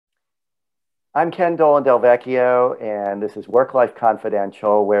I'm Ken Dolan-Del, and this is Work Life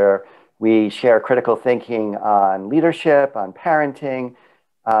Confidential, where we share critical thinking on leadership, on parenting,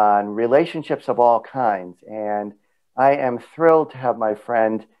 on relationships of all kinds. And I am thrilled to have my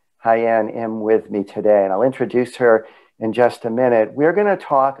friend Hyan Im with me today, and I'll introduce her in just a minute. We're going to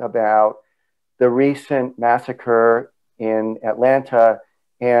talk about the recent massacre in Atlanta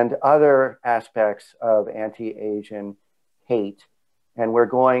and other aspects of anti-Asian hate. And we're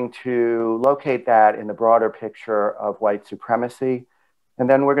going to locate that in the broader picture of white supremacy. And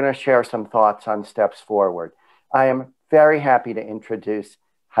then we're going to share some thoughts on steps forward. I am very happy to introduce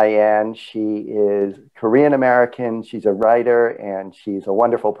Hyan. She is Korean American, she's a writer, and she's a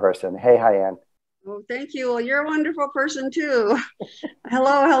wonderful person. Hey, Hyan. Oh, thank you. Well, you're a wonderful person too.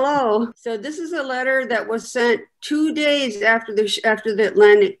 Hello, hello. So this is a letter that was sent 2 days after the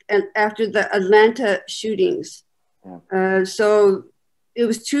Atlanta shootings. Yeah. So it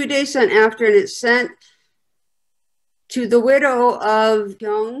was 2 days sent after, and it's sent to the widow of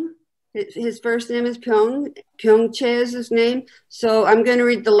Pyong. His first name is Pyong. Pyong Che is his name. So I'm going to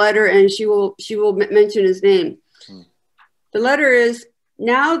read the letter, and she will mention his name. The letter is,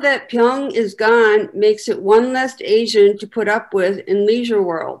 now that Pyong is gone, makes it one less Asian to put up with in Leisure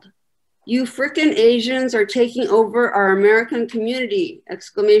World. You frickin' Asians are taking over our American community!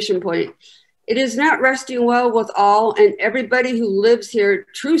 Exclamation point. It is not resting well with all and everybody who lives here.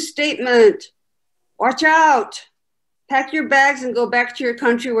 True statement. Watch out. Pack your bags and go back to your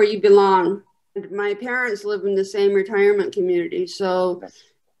country where you belong. My parents live in the same retirement community, so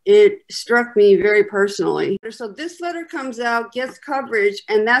it struck me very personally. So this letter comes out, gets coverage,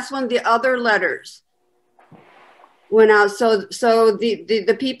 and that's when the other letters went out. So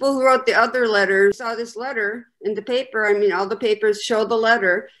the people who wrote the other letters saw this letter in the paper. I mean, all the papers show the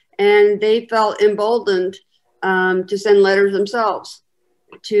letter, and they felt emboldened to send letters themselves.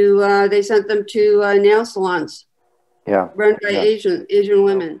 They sent them to nail salons, run by Asian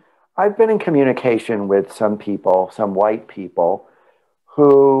women. I've been in communication with some people, some white people,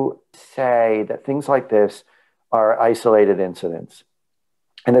 who say that things like this are isolated incidents,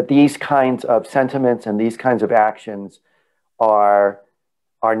 and that these kinds of sentiments and these kinds of actions are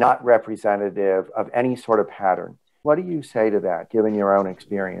not representative of any sort of pattern. What do you say to that, given your own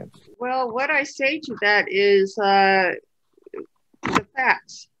experience? Well, what I say to that is the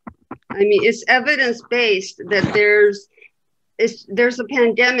facts. I mean, it's evidence-based that there's a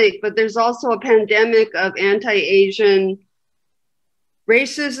pandemic, but there's also a pandemic of anti-Asian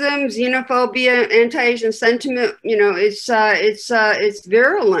racism, xenophobia, anti-Asian sentiment. You know, it's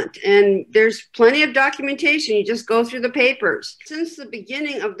virulent, and there's plenty of documentation. You just go through the papers. Since the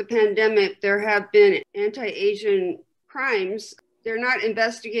beginning of the pandemic, there have been anti-Asian crimes. They're not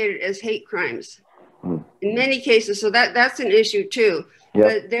investigated as hate crimes in many cases, so that's an issue too. Yep.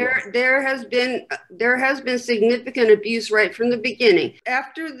 But there has been significant abuse right from the beginning.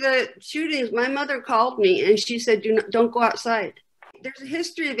 After the shootings, my mother called me and she said, "Don't go outside." There's a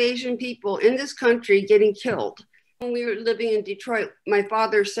history of Asian people in this country getting killed. When we were living in Detroit, my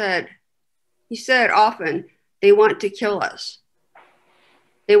father said often, "They want to kill us.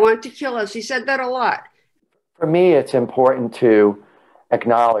 They want to kill us." He said that a lot. For me, it's important to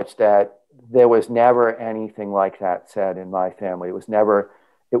acknowledge that there was never anything like that said in my family. It was never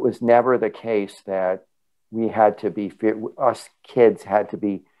the case that we had to be, us kids had to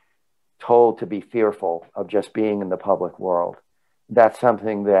be told to be fearful of just being in the public world. That's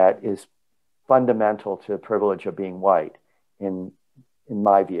something that is fundamental to the privilege of being white, in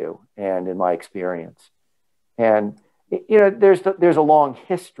my view and in my experience. And you know, there's a long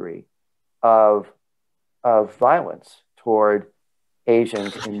history of violence toward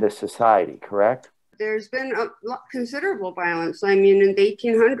Asians in this society, correct? There's been considerable violence. I mean, in the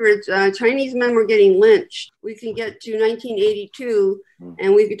 1800s, Chinese men were getting lynched. We can get to 1982,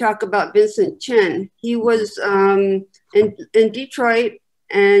 and we could talk about Vincent Chin. He was in Detroit,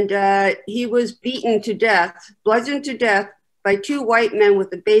 and he was beaten to death, bludgeoned to death by two white men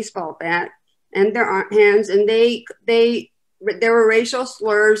with a baseball bat and their hands, and there were racial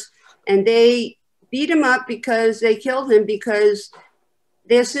slurs, and they beat him up because they killed him because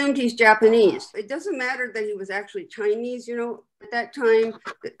they assumed he's Japanese. It doesn't matter that he was actually Chinese, you know. At that time,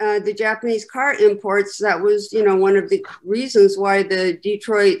 the Japanese car imports, that was, you know, one of the reasons why the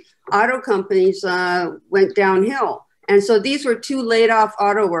Detroit auto companies went downhill. And so these were two laid off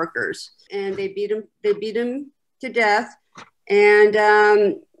auto workers, and they beat him to death. And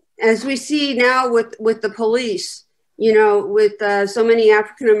as we see now with the police, you know, with so many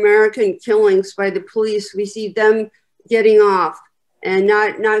African-American killings by the police, we see them getting off and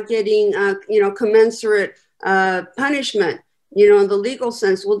not getting, you know, commensurate punishment. in the legal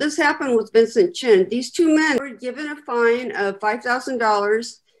sense. Well, this happened with Vincent Chin. These two men were given a fine of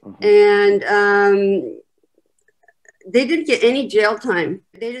 $5,000, and they didn't get any jail time.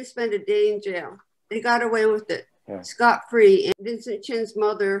 They didn't spend a day in jail. They got away with it, scot-free. And Vincent Chin's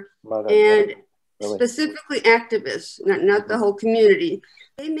mother and specifically activists, not the whole community,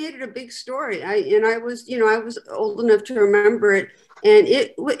 they made it a big story. I was old enough to remember it, and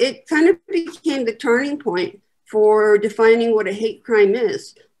it kind of became the turning point for defining what a hate crime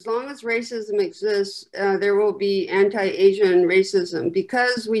is. As long as racism exists, there will be anti-Asian racism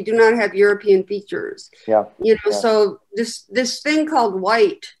because we do not have European features. So this thing called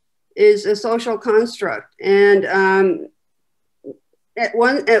white is a social construct, and at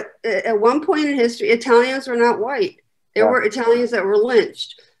one point in history, Italians were not white. There were Italians that were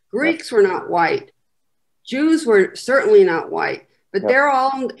lynched. Greeks were not white. Jews were certainly not white, but they're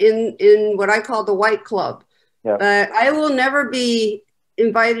all in what I call the white club. But I will never be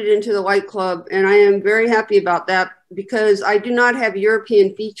invited into the white club, and I am very happy about that because I do not have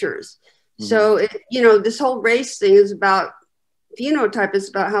European features. So this whole race thing is about phenotype. It's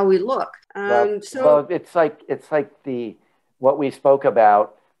about how we look. So it's like what we spoke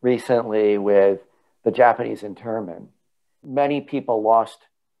about recently with the Japanese internment. Many people lost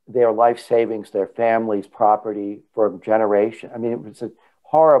their life savings, their families, property for generations. I mean, it was a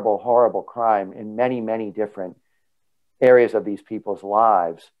horrible, horrible crime in many, many different areas of these people's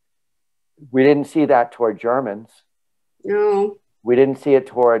lives. We didn't see that toward Germans. No. We didn't see it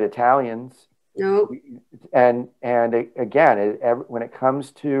toward Italians. No. And again, when it comes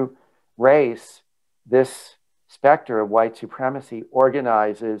to race, this specter of white supremacy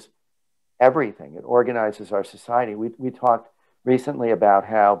organizes everything. It organizes our society. We talked recently about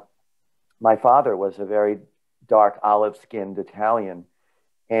how my father was a very dark olive-skinned Italian,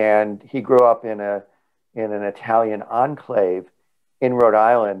 and he grew up in an Italian enclave in Rhode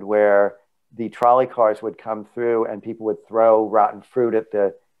Island where the trolley cars would come through and people would throw rotten fruit at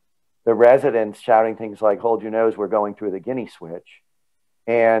the residents, shouting things like, "Hold your nose, we're going through the Guinea switch."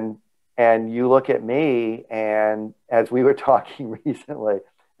 And you look at me, and as we were talking recently,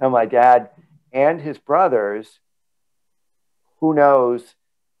 and my dad and his brothers, who knows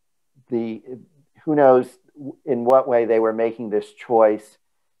in what way they were making this choice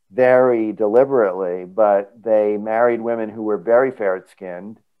very deliberately, but they married women who were very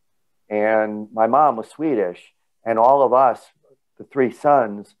fair-skinned, and my mom was Swedish, and all of us, the three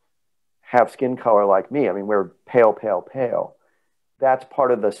sons, have skin color like me. I mean, we're pale, pale, pale. That's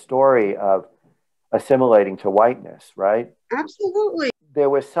part of the story of assimilating to whiteness, right? Absolutely. There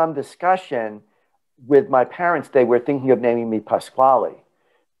was some discussion with my parents. They were thinking of naming me Pasquale.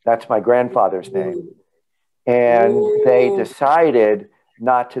 That's my grandfather's name. And they decided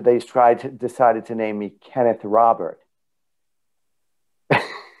not to, decided to name me Kenneth Robert.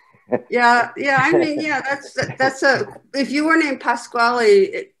 I mean, that's if you were named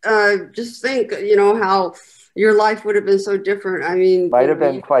Pasquale, just think, how your life would have been so different. I mean, might have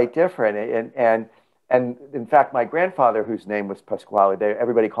been quite different. And in fact, my grandfather, whose name was Pasquale,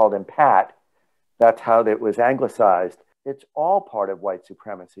 everybody called him Pat. That's how it was anglicized. It's all part of white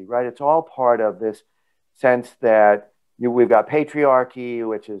supremacy, right? It's all part of this sense that we've got patriarchy,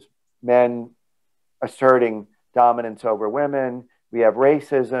 which is men asserting dominance over women. We have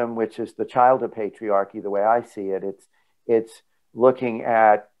racism, which is the child of patriarchy, the way I see it. It's looking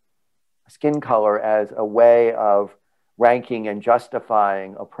at skin color as a way of ranking and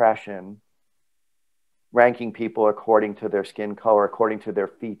justifying oppression, ranking people according to their skin color, according to their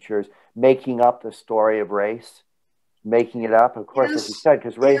features, making up the story of race, making it up, of course, as you said,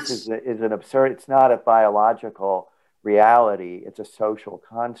 because race is an absurd, it's not a biological reality, it's a social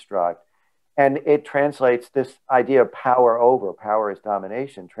construct. And it translates, this idea of power is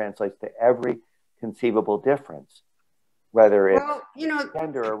domination, translates to every conceivable difference, whether it's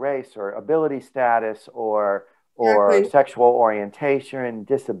gender or race or ability status or sexual orientation,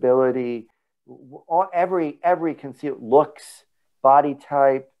 disability, every conceivable looks, body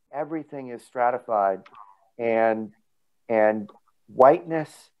type, everything is stratified, and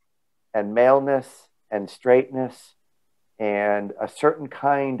whiteness and maleness and straightness and a certain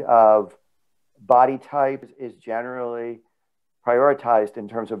kind of body type is generally prioritized in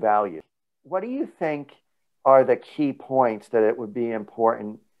terms of value. What do you think are the key points that it would be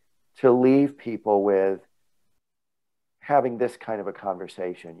important to leave people with having this kind of a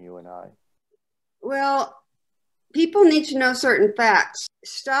conversation, you and I? Well, people need to know certain facts.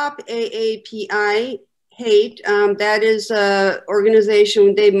 Stop AAPI Hate. That is an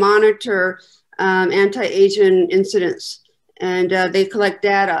organization, they monitor anti-Asian incidents, and they collect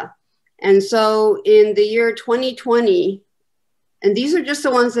data. And so in the year 2020, And these are just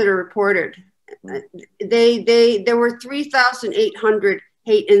the ones that are reported. There were 3,800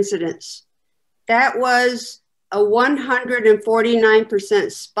 hate incidents. That was a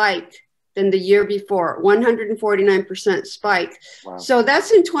 149% spike than the year before, 149% spike. Wow. So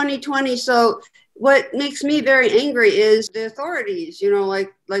that's in 2020. So what makes me very angry is the authorities,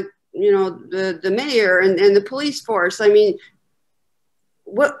 like the mayor and the police force. I mean,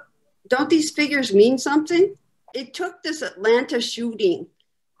 what don't these figures mean something? It took this Atlanta shooting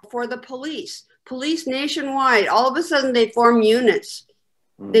for the police nationwide. All of a sudden they form units.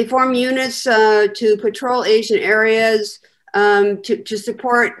 They form units to patrol Asian areas, to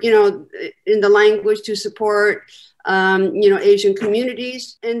support, in the language, to support, Asian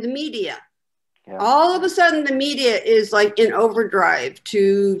communities and the media. Yeah. All of a sudden the media is like in overdrive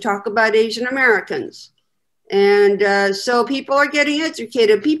to talk about Asian Americans. And so people are getting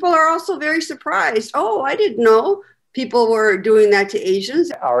educated. People are also very surprised. Oh, I didn't know people were doing that to Asians.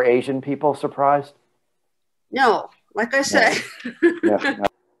 Are Asian people surprised? No, like I said, no. No.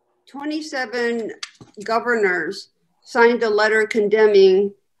 27 governors signed a letter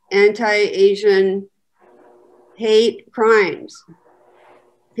condemning anti-Asian hate crimes,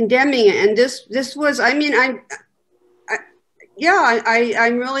 condemning it. And this was, I mean, I'm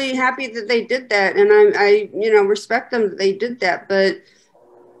really happy that they did that, and I respect them that they did that. But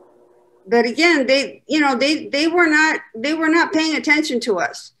again, they were not paying attention to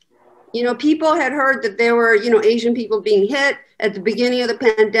us. People had heard that there were Asian people being hit at the beginning of the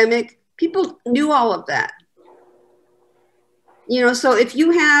pandemic. People knew all of that. So if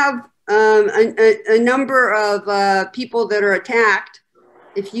you have a number of people that are attacked,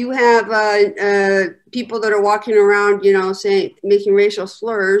 if you have people that are walking around, saying, making racial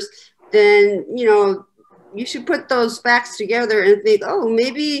slurs, then, you should put those facts together and think, oh,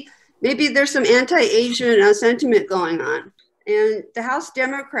 maybe there's some anti-Asian sentiment going on. And the House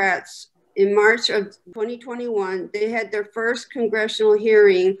Democrats in March of 2021, they had their first congressional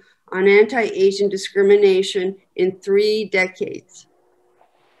hearing on anti-Asian discrimination in 3 decades.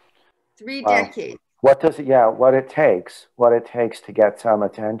 3 decades. What it takes to get some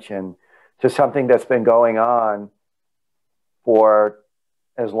attention to something that's been going on for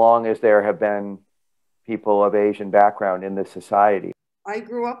as long as there have been people of Asian background in this society. I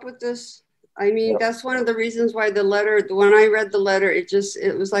grew up with this. I mean, that's one of the reasons why the letter, when I read the letter, it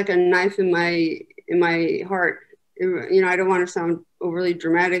was like a knife in my heart. I don't want to sound overly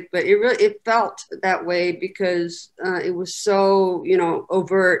dramatic, but it felt that way because it was so,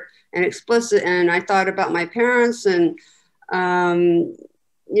 overt and explicit. And I thought about my parents and,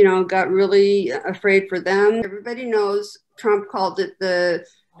 got really afraid for them. Everybody knows Trump called it the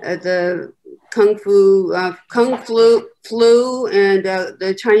Kung flu and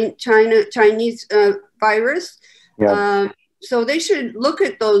the Chinese virus. Yeah. So they should look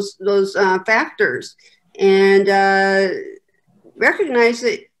at those factors and recognize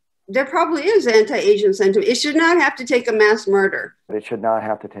that there probably is anti-Asian sentiment. It should not have to take a mass murder. It should not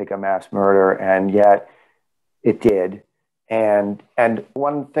have to take a mass murder, and yet it did. And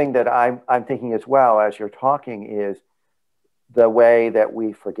one thing that I'm thinking as well as you're talking is the way that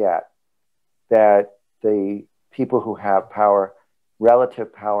we forget that the people who have power,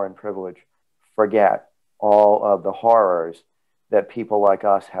 relative power and privilege, forget all of the horrors that people like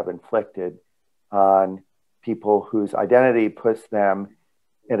us have inflicted on people whose identity puts them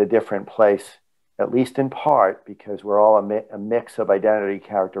in a different place, at least in part, because we're all a mix of identity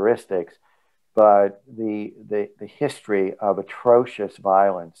characteristics, but the history of atrocious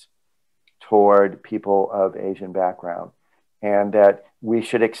violence toward people of Asian background, and that we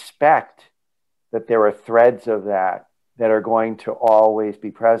should expect that there are threads of that are going to always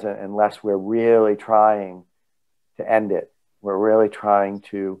be present unless we're really trying to end it. We're really trying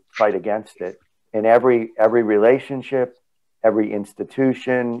to fight against it in every relationship, every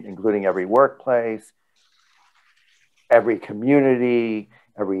institution, including every workplace, every community,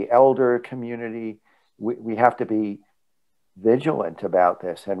 every elder community. We have to be vigilant about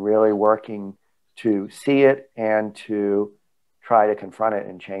this and really working to see it and to try to confront it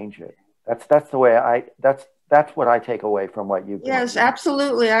and change it. That's the way that's what I take away from what you've done. Yes,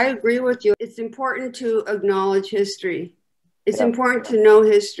 absolutely. I agree with you. It's important to acknowledge history. It's important to know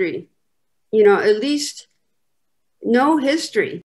history. At least know history.